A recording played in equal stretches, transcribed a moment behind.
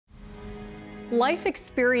Life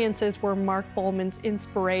experiences were Mark Bollman's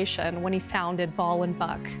inspiration when he founded Ball &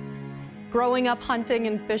 Buck. Growing up hunting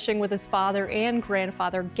and fishing with his father and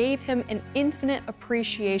grandfather gave him an infinite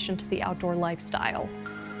appreciation to the outdoor lifestyle.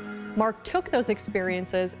 Mark took those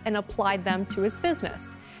experiences and applied them to his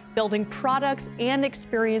business, building products and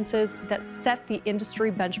experiences that set the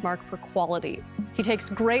industry benchmark for quality. He takes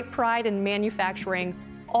great pride in manufacturing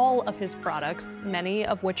all of his products, many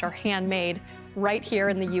of which are handmade, right here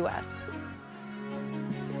in the U.S.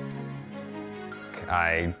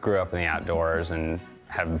 I grew up in the outdoors and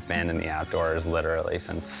have been in the outdoors literally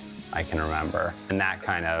since I can remember. And that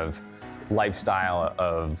kind of lifestyle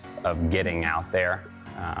of getting out there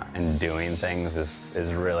and doing things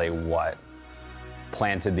is really what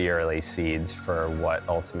planted the early seeds for what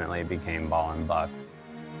ultimately became Ball & Buck.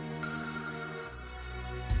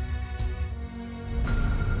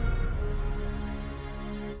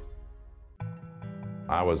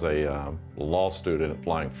 I was a law student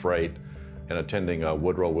applying freight and attending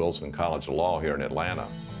Woodrow Wilson College of Law here in Atlanta.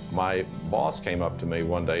 My boss came up to me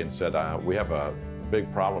one day and said, we have a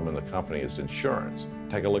big problem in the company, it's insurance.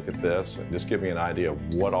 Take a look at this and just give me an idea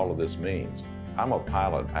of what all of this means. I'm a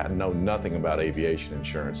pilot, I know nothing about aviation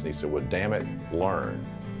insurance. And he said, well, damn it, learn.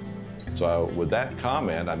 So with that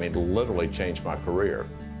comment, I mean, literally changed my career.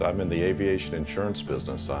 I'm in the aviation insurance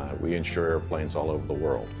business. We insure airplanes all over the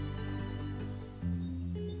world.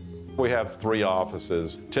 We have 3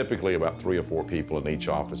 offices, typically about 3 or 4 people in each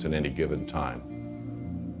office at any given time.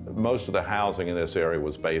 Most of the housing in this area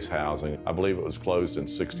was base housing. I believe it was closed in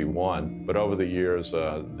 '61, but over the years,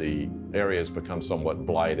 the area has become somewhat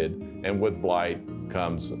blighted, and with blight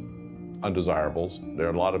comes undesirables. There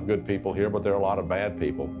are a lot of good people here, but there are a lot of bad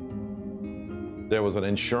people. There was an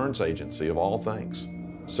insurance agency of all things.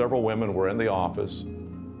 Several women were in the office.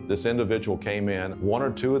 This individual came in, 1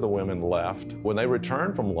 or 2 of the women left. When they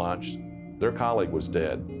returned from lunch, their colleague was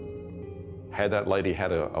dead. Had that lady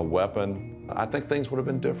had a weapon, I think things would have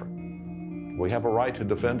been different. We have a right to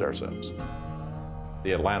defend ourselves.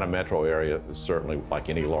 The Atlanta metro area is certainly, like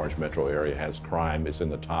any large metro area, has crime. It's in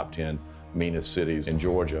the top 10 meanest cities in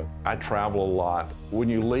Georgia. I travel a lot. When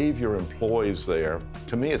you leave your employees there,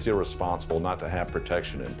 to me it's irresponsible not to have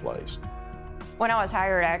protection in place. When I was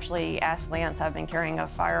hired, I actually asked Lance, I've been carrying a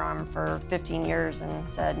firearm for 15 years,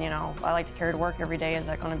 and said, you know, I like to carry to work every day. Is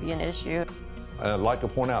that going to be an issue? I'd like to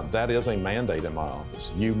point out that is a mandate in my office.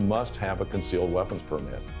 You must have a concealed weapons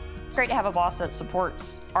permit. It's great to have a boss that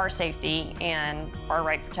supports our safety and our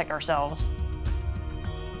right to protect ourselves.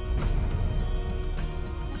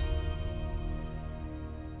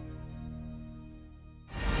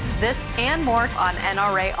 This and more on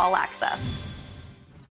NRA All Access.